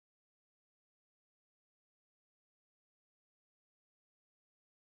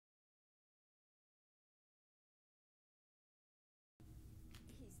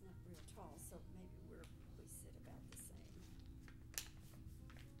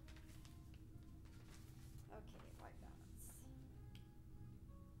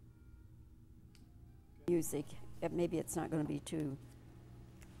music. Maybe it's not going to be too.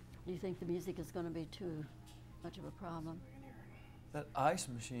 Do you think the music is going to be too much of a problem? That ice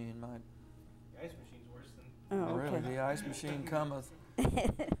machine might. The ice machine's worse than. Oh, Really, okay. the ice machine cometh. Yeah, it's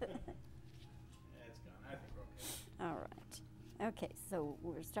gone. I think we're okay. All right. Okay, so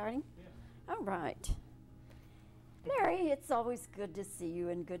we're starting? Yeah. All right. Larry, it's always good to see you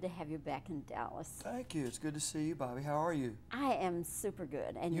and good to have you back in Dallas. Thank you. It's good to see you, Bobbie. How are you? I am super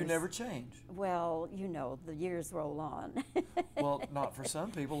good. And You you're never change. Well, you know, the years roll on. Well, not for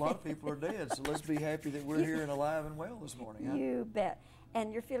some people. A lot of people are dead. So let's be happy that we're here and alive and well this morning. Huh? You bet.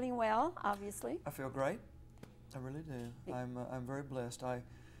 And you're feeling well, obviously? I feel great. I really do. I'm very blessed. I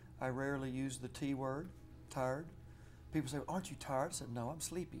rarely use the T word, tired. People say, aren't you tired? I said, no, I'm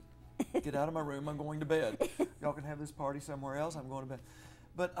sleepy. Get out of my room. I'm going to bed. Y'all can have this party somewhere else. I'm going to bed.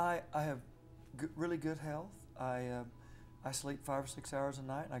 But I have really good health. I sleep 5 or 6 hours a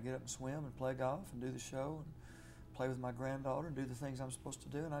night, and I get up and swim and play golf and do the show and play with my granddaughter and do the things I'm supposed to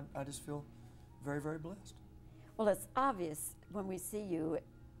do, and I just feel very, very blessed. Well, it's obvious when we see you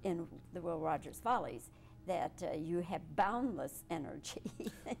in the Will Rogers Follies that you have boundless energy.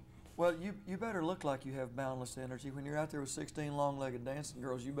 Well, you better look like you have boundless energy. When you're out there with 16 long-legged dancing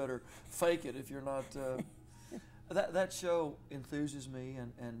girls, you better fake it if you're not. That show enthuses me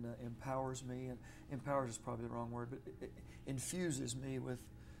and empowers me, and empowers is probably the wrong word, but it infuses me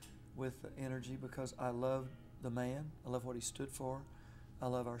with energy because I love the man. I love what he stood for. I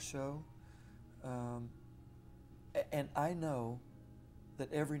love our show. And I know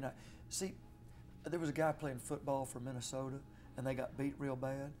that every night. See, there was a guy playing football for Minnesota, and they got beat real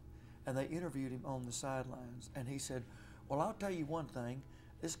bad. And they interviewed him on the sidelines, and he said, well, I'll tell you one thing,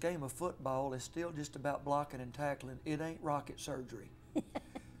 this game of football is still just about blocking and tackling. It ain't rocket surgery.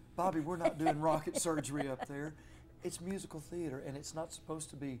 Bobbie, we're not doing rocket surgery up there. It's musical theater, and it's not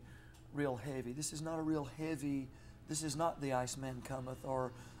supposed to be real heavy. This is not a real heavy, this is not The Iceman Cometh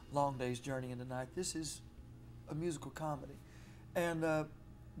or Long Day's Journey into Night. This is a musical comedy. And,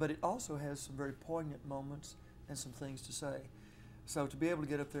 but it also has some very poignant moments and some things to say. So to be able to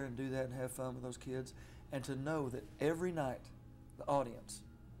get up there and do that and have fun with those kids, and to know that every night the audience,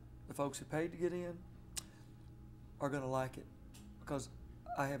 the folks who paid to get in, are going to like it. Because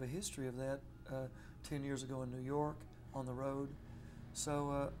I have a history of that 10 years ago in New York, on the road.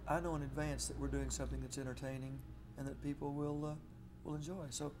 So I know in advance that we're doing something that's entertaining and that people will enjoy.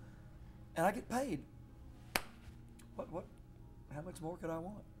 So, and I get paid. How much more could I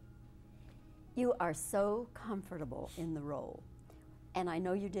want? You are so comfortable in the role. And I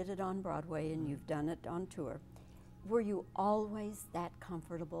know you did it on Broadway and you've done it on tour. Were you always that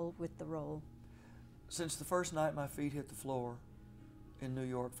comfortable with the role? Since the first night my feet hit the floor in New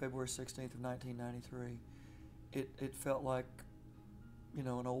York, February 16th of 1993, it felt like, you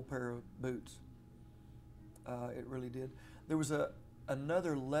know, an old pair of boots. It really did. There was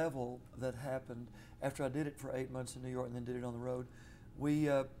another level that happened after I did it for 8 months in New York and then did it on the road. We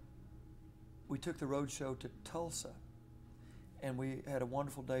took the road show to Tulsa. And we had a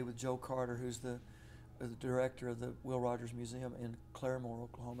wonderful day with Joe Carter, who's the director of the Will Rogers Museum in Claremore,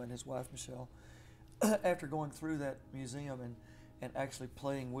 Oklahoma, and his wife, Michelle. After going through that museum and actually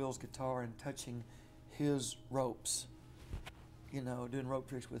playing Will's guitar and touching his ropes, you know, doing rope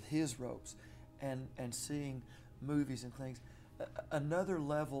tricks with his ropes, and seeing movies and things, another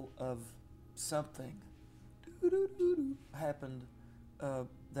level of something happened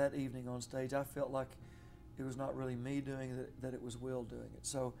that evening on stage. I felt like it was not really me doing it, that it was Will doing it.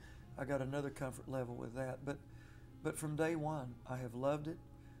 So I got another comfort level with that. But from day one, I have loved it.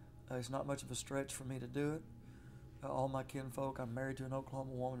 It's not much of a stretch for me to do it. All my kinfolk, I'm married to an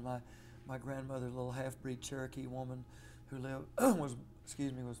Oklahoma woman. My grandmother, a little half-breed Cherokee woman who was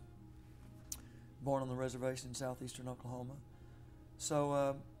born on the reservation in southeastern Oklahoma.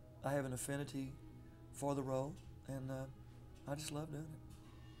 So I have an affinity for the role, and I just love doing it.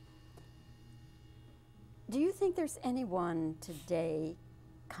 Do you think there's anyone today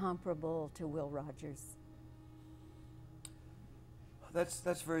comparable to Will Rogers?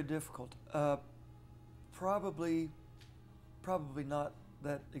 That's very difficult. Probably not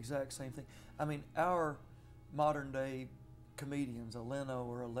that exact same thing. I mean, our modern day comedians, a Leno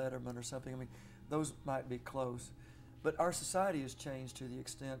or a Letterman or something, I mean, those might be close. But our society has changed to the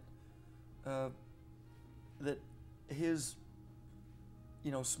extent that his,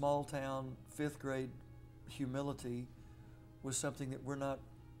 you know, small town, 5th grade humility was something that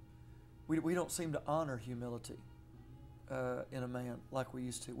we don't seem to honor humility in a man like we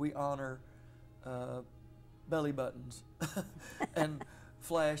used to. We honor belly buttons and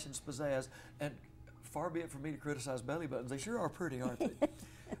flash and pizzazz, and far be it from me to criticize belly buttons. They sure are pretty, aren't they?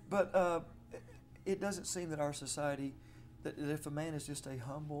 But it doesn't seem that our society, that if a man is just a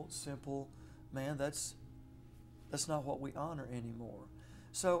humble, simple man, that's not what we honor anymore.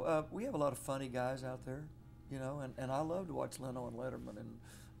 So we have a lot of funny guys out there, you know, and I love to watch Leno and Letterman, and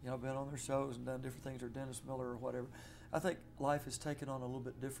you know, been on their shows and done different things, or Dennis Miller or whatever. I think life has taken on a little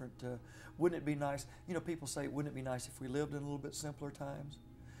bit different. Wouldn't it be nice? You know, people say, wouldn't it be nice if we lived in a little bit simpler times?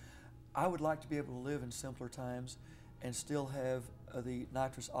 I would like to be able to live in simpler times and still have the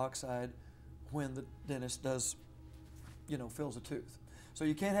nitrous oxide when the dentist does, you know, fills a tooth. So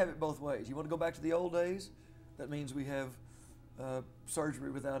you can't have it both ways. You want to go back to the old days? That means we have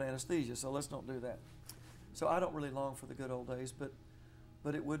surgery without anesthesia, so let's don't do that. So I don't really long for the good old days,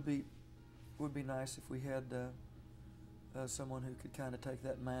 but it would be nice if we had someone who could kind of take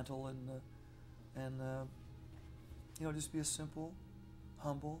that mantle and you know, just be a simple,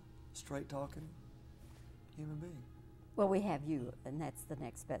 humble, straight-talking human being. Well, we have you, and that's the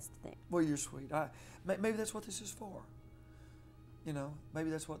next best thing. Well, you're sweet. Maybe that's what this is for. You know, maybe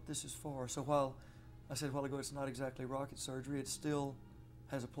that's what this is for. So while I said a while ago it's not exactly rocket surgery, it still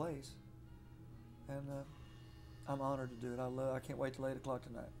has a place. And I'm honored to do it. I can't wait till 8 o'clock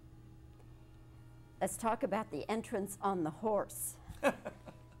tonight. Let's talk about the entrance on the horse.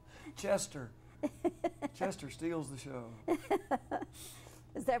 Chester. Chester steals the show.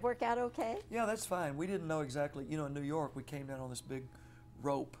 Does that work out okay? Yeah, that's fine. We didn't know exactly. You know, in New York, we came down on this big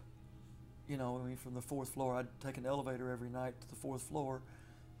rope. You know, I mean, from the 4th floor. I'd take an elevator every night to the 4th floor,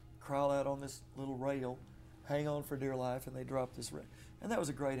 crawl out on this little rail, hang on for dear life, and they drop this rail. And that was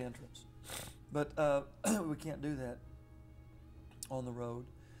a great entrance. But we can't do that on the road.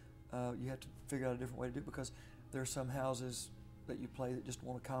 You have to figure out a different way to do it, because there are some houses that you play that just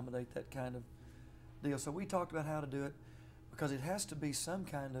won't accommodate that kind of deal. So we talked about how to do it, because it has to be some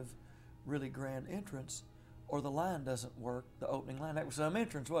kind of really grand entrance, or the line doesn't work, the opening line. That was some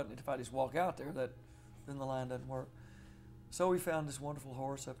entrance, wasn't it? If I just walk out there, then the line doesn't work. So we found this wonderful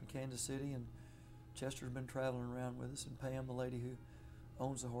horse up in Kansas City, and Chester's been traveling around with us, and Pam, the lady who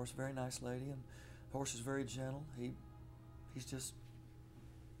owns the horse, very nice lady, and the horse is very gentle. He's just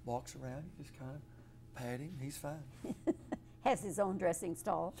walks around, you just kind of pat him, he's fine. Has his own dressing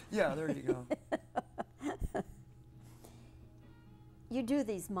stall. Yeah, there you go. You do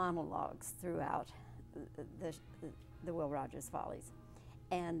these monologues throughout the Will Rogers Follies,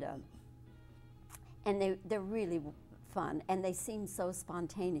 and they're really fun, and they seem so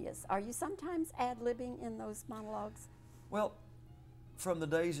spontaneous. Are you sometimes ad-libbing in those monologues? Well, from the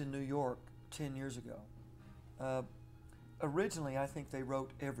days in New York 10 years ago, originally I think they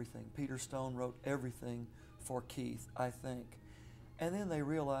wrote everything. Peter Stone wrote everything for Keith, I think. And then they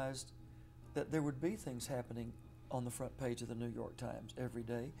realized that there would be things happening on the front page of the New York Times every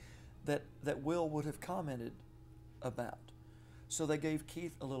day that Will would have commented about. So they gave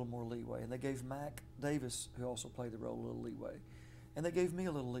Keith a little more leeway, and they gave Mac Davis, who also played the role, a little leeway. And they gave me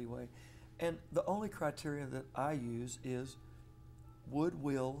a little leeway. And the only criteria that I use is, would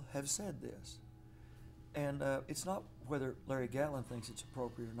Will have said this? And it's not whether Larry Gatlin thinks it's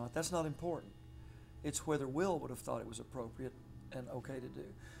appropriate or not. That's not important. It's whether Will would have thought it was appropriate and okay to do.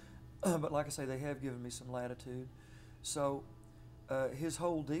 But like I say, they have given me some latitude. So his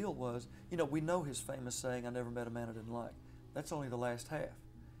whole deal was, you know, we know his famous saying, "I never met a man I didn't like." That's only the last half.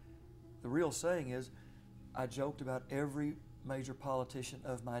 The real saying is, I joked about every major politician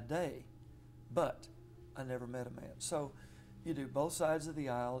of my day, but I never met a man. So you do both sides of the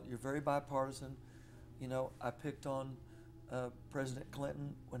aisle. You're very bipartisan. You know, I picked on President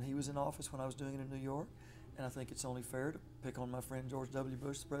Clinton when he was in office, when I was doing it in New York, and I think it's only fair to pick on my friend George W.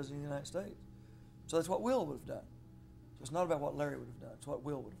 Bush, the President of the United States. So that's what Will would have done. So it's not about what Larry would have done. It's what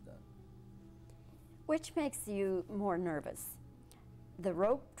Will would have done. Which makes you more nervous, the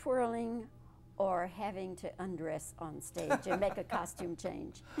rope twirling or having to undress on stage and make a costume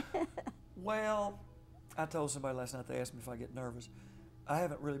change? Well, I told somebody last night, they asked me if I get nervous. I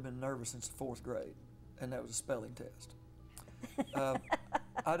haven't really been nervous since the 4th grade, and that was a spelling test.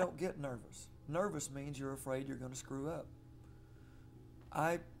 I don't get nervous. Nervous means you're afraid you're going to screw up.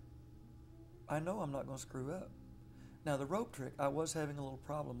 I know I'm not going to screw up. Now, the rope trick, I was having a little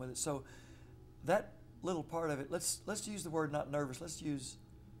problem with it. So that little part of it, let's use the word not nervous, let's use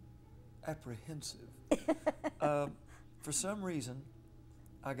apprehensive. For some reason,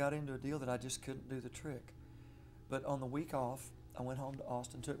 I got into a deal that I just couldn't do the trick. But on the week off, I went home to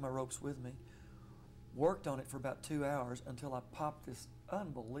Austin, took my ropes with me, worked on it for about 2 hours until I popped this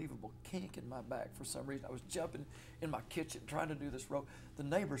unbelievable kink in my back for some reason. I was jumping in my kitchen trying to do this rope. The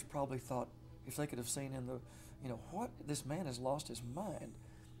neighbors probably thought, if they could have seen in the, you know, what, this man has lost his mind.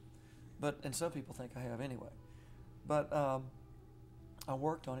 And some people think I have anyway. But I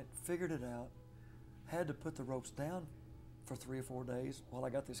worked on it, figured it out, had to put the ropes down for 3 or 4 days while I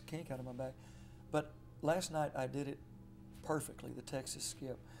got this kink out of my back. But last night I did it perfectly, the Texas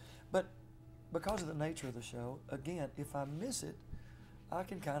skip. But because of the nature of the show, again, if I miss it, I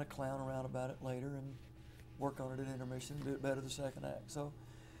can kind of clown around about it later and work on it at intermission and do it better the second act. So,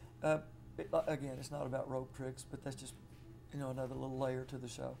 again, it's not about rope tricks, but that's just, another little layer to the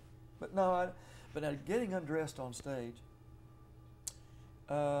show. But no, but now getting undressed on stage,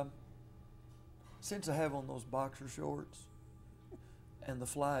 since I have on those boxer shorts and the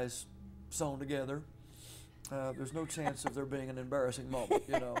flies sewn together, there's no chance of there being an embarrassing moment,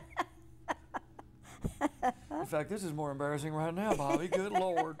 In fact, this is more embarrassing right now, Bobbie. Good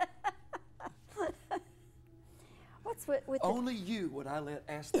Lord. What's with Only you would I let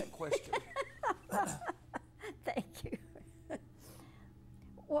ask that question. Thank you.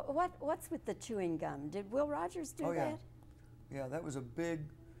 What's with the chewing gum? Did Will Rogers do that? Yeah, that was a big,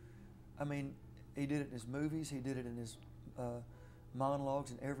 he did it in his movies, he did it in his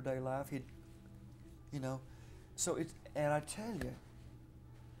monologues in everyday life. So and I tell you,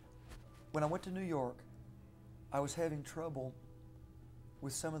 when I went to New York, I was having trouble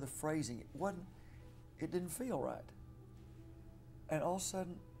with some of the phrasing. It didn't feel right. And all of a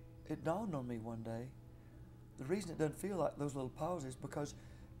sudden, it dawned on me one day, the reason it doesn't feel like those little pauses, because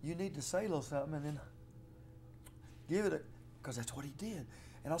you need to say a little something and then give it because that's what he did.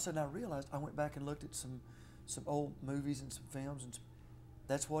 And all of a sudden I realized, I went back and looked at some old movies and some films, and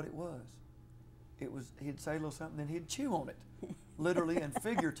that's what it was. He'd say a little something, then he'd chew on it, literally and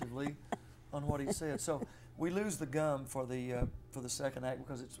figuratively, on what he said. So we lose the gum for the second act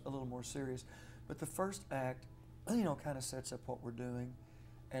because it's a little more serious. But the first act, kind of sets up what we're doing,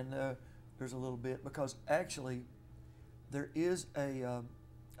 and there's a little bit, because actually there is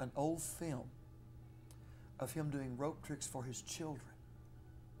an old film of him doing rope tricks for his children,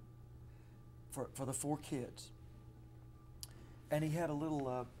 for the 4 kids, and he had a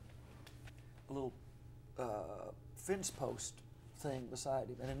little fence post thing beside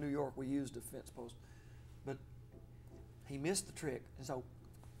him. And in New York we used a fence post, but he missed the trick, and so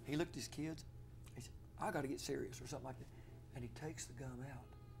he looked at his kids. He said, "I got to get serious," or something like that, and he takes the gum out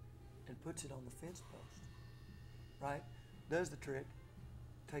and puts it on the fence post. Right? Does the trick,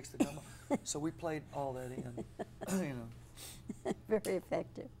 takes the gum off. So we played all that in. Very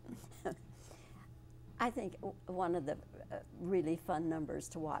effective. I think one of the really fun numbers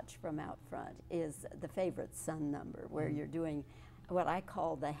to watch from out front is the Favorite Son number, where you're doing what I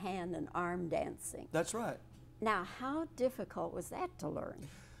call the hand and arm dancing. That's right. Now, how difficult was that to learn?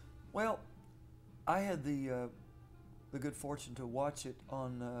 Well, I had the good fortune to watch it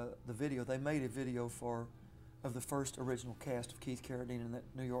on the video. They made a video of the first original cast of Keith Carradine and that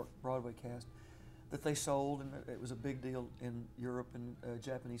New York Broadway cast that they sold, and it was a big deal in Europe, and a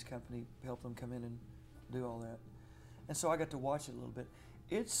Japanese company helped them come in and do all that. And so I got to watch it a little bit.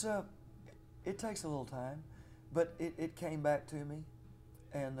 It takes a little time, but it came back to me.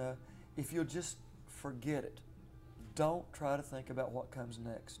 And if you'll just forget it, don't try to think about what comes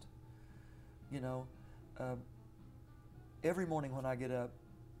next. Every morning when I get up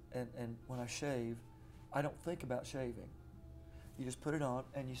and when I shave, I don't think about shaving. You just put it on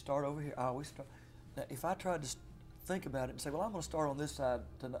and you start over here. I always start. Now, if I tried to think about it and say, well, I'm going to start on this side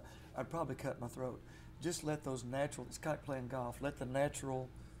tonight, I'd probably cut my throat. Just let those natural, it's kind of like playing golf, let the natural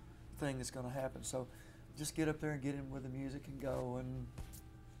thing that's going to happen. So just get up there and get in with the music and go. And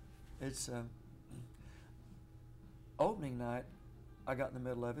it's opening night, I got in the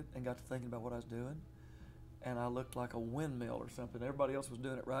middle of it and got to thinking about what I was doing, and I looked like a windmill or something. Everybody else was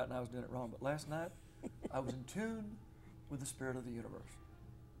doing it right and I was doing it wrong. But last night, I was in tune with the spirit of the universe,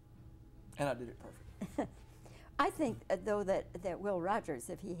 and I did it perfect. I think, though, that Will Rogers,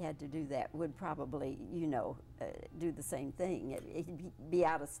 if he had to do that, would probably, do the same thing. He'd be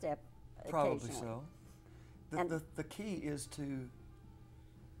out of step Probably occasionally. so. The key is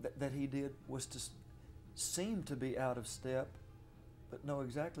that he did was to seem to be out of step, but know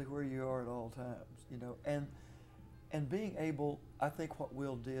exactly where you are at all times, and being able, I think what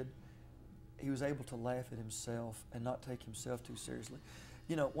Will did, he was able to laugh at himself and not take himself too seriously.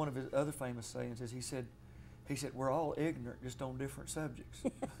 One of his other famous sayings is he said, we're all ignorant, just on different subjects.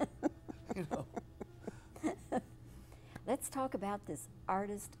 Let's talk about this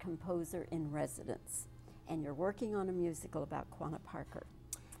artist-composer in residence. And you're working on a musical about Quanah Parker.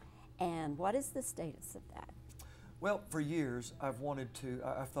 And what is the status of that? Well, for years, I've wanted to,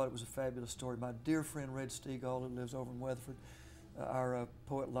 I thought it was a fabulous story. My dear friend Red Stegall, who lives over in Weatherford, our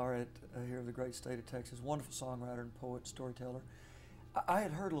poet laureate here of the great state of Texas, wonderful songwriter and poet, storyteller. I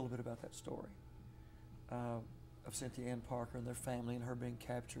had heard a little bit about that story of Cynthia Ann Parker and their family and her being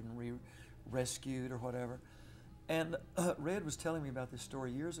captured and rescued or whatever. And Red was telling me about this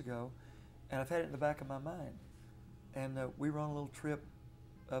story years ago, and I've had it in the back of my mind. And we were on a little trip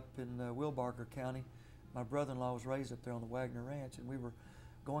up in Wilbarger County. My brother-in-law was raised up there on the Wagner Ranch, and we were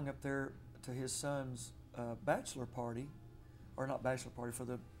going up there to his son's bachelor party, or not bachelor party, for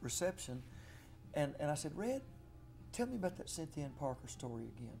the reception. And I said, Red, tell me about that Cynthia Ann Parker story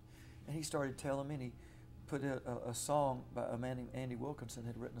again. And he started telling me, and he put a song by a man named Andy Wilkinson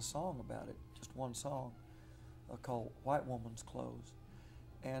had written a song about it, just one song, called White Woman's Clothes.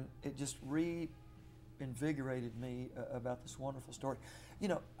 And it just reinvigorated me about this wonderful story. You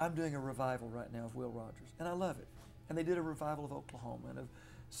know, I'm doing a revival right now of Will Rogers, and I love it. And they did a revival of Oklahoma and of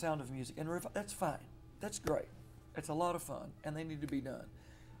Sound of Music, and that's fine. That's great. It's a lot of fun, and they need to be done.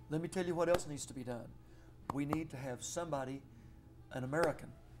 Let me tell you what else needs to be done. We need to have somebody, an American,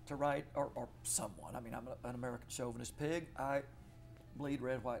 to write, or someone. I mean, I'm an American chauvinist pig. I bleed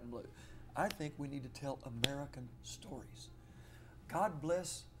red, white, and blue. I think we need to tell American stories. God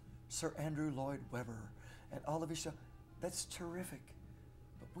bless Sir Andrew Lloyd Webber and all of his show. That's terrific.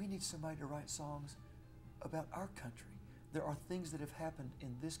 But we need somebody to write songs about our country. There are things that have happened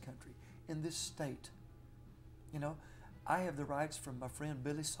in this country, in this state. You know, I have the rights from my friend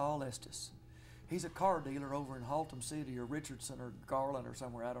Billy Saul Estes. He's a car dealer over in Haltom City or Richardson or Garland or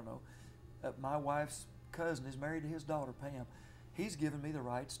somewhere, I don't know. My wife's cousin is married to his daughter, Pam. He's given me the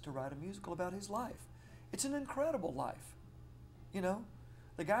rights to write a musical about his life. It's an incredible life. You know,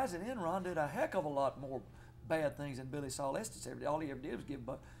 the guys at Enron did a heck of a lot more bad things than Billy Saul Estes ever did. All he ever did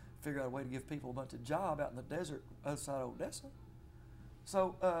was figure out a way to give people a bunch of job out in the desert other side of Odessa.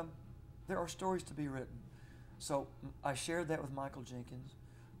 So there are stories to be written. So I shared that with Michael Jenkins,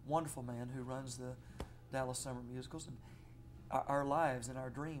 wonderful man who runs the Dallas Summer Musicals, and our lives and our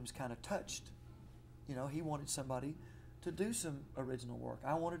dreams kind of touched. You know, he wanted somebody to do some original work.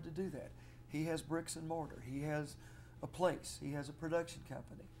 I wanted to do that. He has bricks and mortar. He has a place. He has a production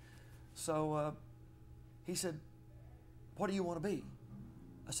company. So he said, what do you want to be?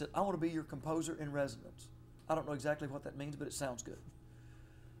 I said, I want to be your composer in residence. I don't know exactly what that means, but it sounds good.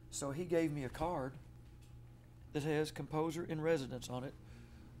 So he gave me a card that has composer in residence on it,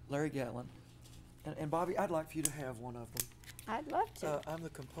 Larry Gatlin. And Bobbie, I'd like for you to have one of them. I'd love to. I'm the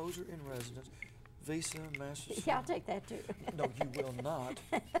composer in residence, Visa, Master's. Yeah, I'll take that too. No, you will not.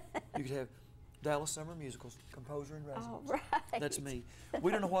 You could have Dallas Summer Musicals, composer in residence. All right. That's me.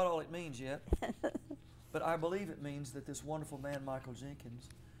 We don't know what all it means yet, but I believe it means that this wonderful man, Michael Jenkins,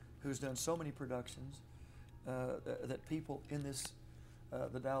 who's done so many productions, that people in this,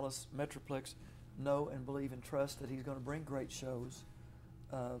 the Dallas Metroplex, know and believe and trust that he's going to bring great shows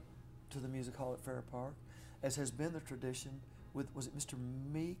to the Music Hall at Fair Park, as has been the tradition with, was it Mr.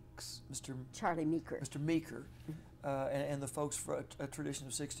 Meeks? Charlie Meeker. Mr. Meeker, and the folks for a tradition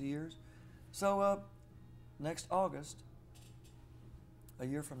of 60 years. So next August, a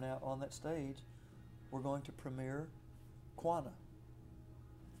year from now, on that stage, we're going to premiere Quanah,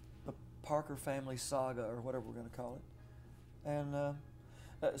 the Parker family saga, or whatever we're going to call it.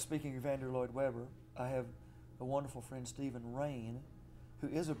 And speaking of Andrew Lloyd Webber, I have a wonderful friend, Stephen Rain, who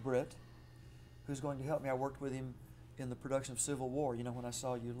is a Brit, who's going to help me. I worked with him in the production of Civil War, you know, when I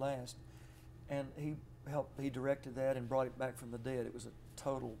saw you last. And he directed that and brought it back from the dead. It was a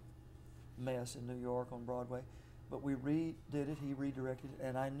total mess in New York on Broadway. But we redid it, he redirected it,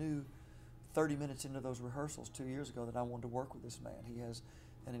 and I knew 30 minutes into those rehearsals 2 years ago that I wanted to work with this man. He has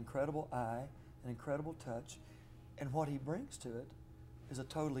an incredible eye, an incredible touch, and what he brings to it is a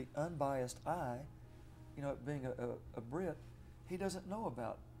totally unbiased eye. You know, being a Brit, he doesn't know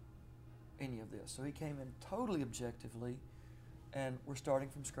about any of this. So he came in totally objectively, and we're starting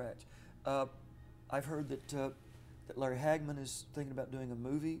from scratch. I've heard that Larry Hagman is thinking about doing a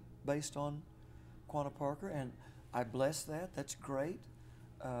movie based on Quanah Parker, and I bless that. That's great.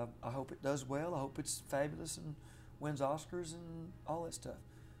 I hope it does well. I hope it's fabulous and wins Oscars and all that stuff.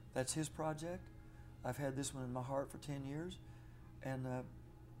 That's his project. I've had this one in my heart for 10 years, and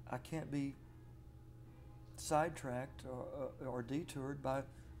I can't be sidetracked or detoured by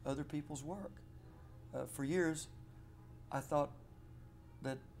other people's work. For years, I thought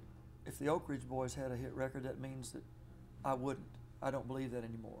that if the Oak Ridge Boys had a hit record, that means that I wouldn't. I don't believe that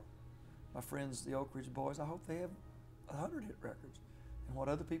anymore. My friends, the Oak Ridge Boys, I hope they have 100 hit records. And what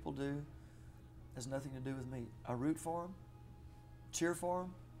other people do has nothing to do with me. I root for them, cheer for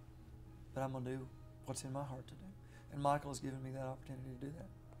them, but I'm going to do what's in my heart to do. And Michael has given me that opportunity to do that.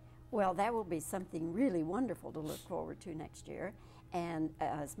 Well, that will be something really wonderful to look forward to next year. And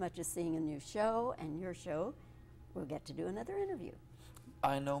as much as seeing a new show and your show, we'll get to do another interview.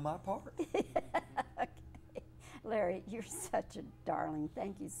 I know my part. Okay. Larry, you're such a darling.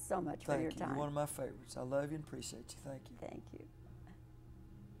 Thank you so much for your Thank you. time. You're one of my favorites. I love you and appreciate you. Thank you. Thank you.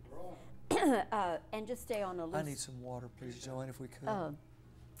 And just stay on a loose. I need some water, please, Joanne, if we could.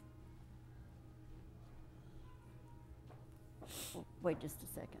 Wait just a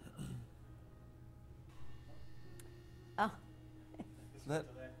second. That, that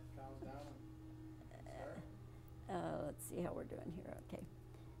calms down and start. Let's see how we're doing here. Okay.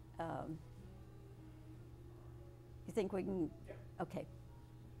 You think we can? Yep. Okay.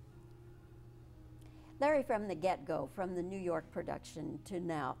 Larry, from the get-go, from the New York production to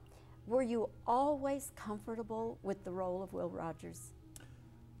now, were you always comfortable with the role of Will Rogers?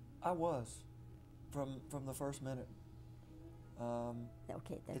 I was, from the first minute.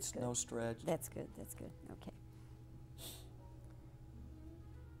 Okay, that's It's good. no stretch. That's good. That's good. Okay.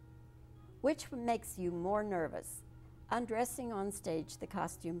 Which makes you more nervous, undressing on stage, the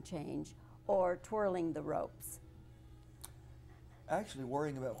costume change, or twirling the ropes? Actually,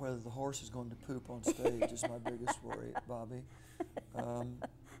 worrying about whether the horse is going to poop on stage is my biggest worry, Bobbie.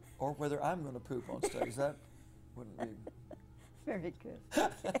 Or whether I'm going to poop on stage. That wouldn't be. Very good.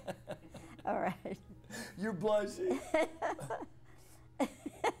 All right. You're blushing.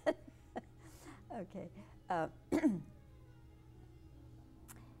 Okay.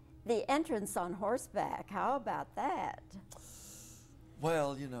 The entrance on horseback, how about that?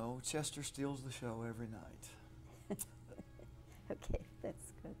 Well, you know, Chester steals the show every night. Okay,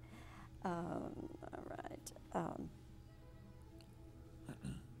 that's good. All right.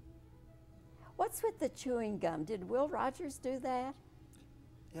 What's with the chewing gum? Did Will Rogers do that?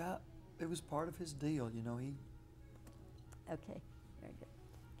 Yeah, it was part of his deal, you know. Okay, very good.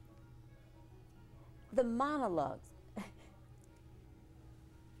 The monologues.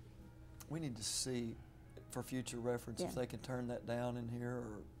 We need to see, for future reference, Yeah. if they can turn that down in here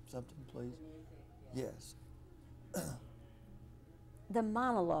or something, please. Yes. The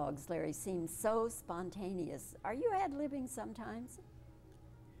monologues, Larry, seem so spontaneous. Are you ad-libbing sometimes?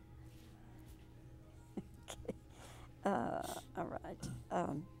 Okay. All right.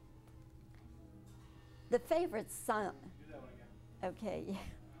 The favorite son. Do that one again. Okay.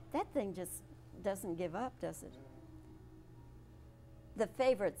 That thing just doesn't give up, does it? The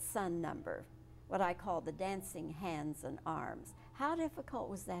favorite son number, what I call the dancing hands and arms. How difficult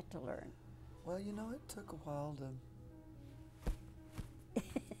was that to learn? Well, you know, it took a while to.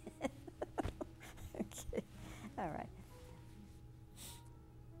 Okay. All right.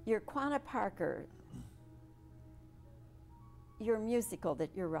 Your Quanah Parker, your musical that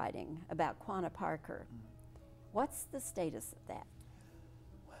you're writing about Quanah Parker, what's the status of that?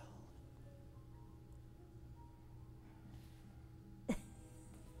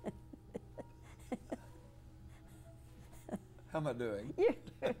 How am I doing? You're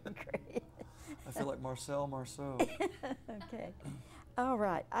doing great. I feel like Marcel Marceau. Okay. All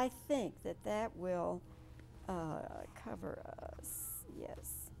right. I think that will cover us.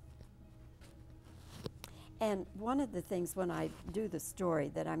 Yes. And one of the things when I do the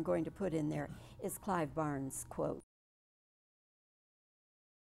story that I'm going to put in there is Clive Barnes' quote.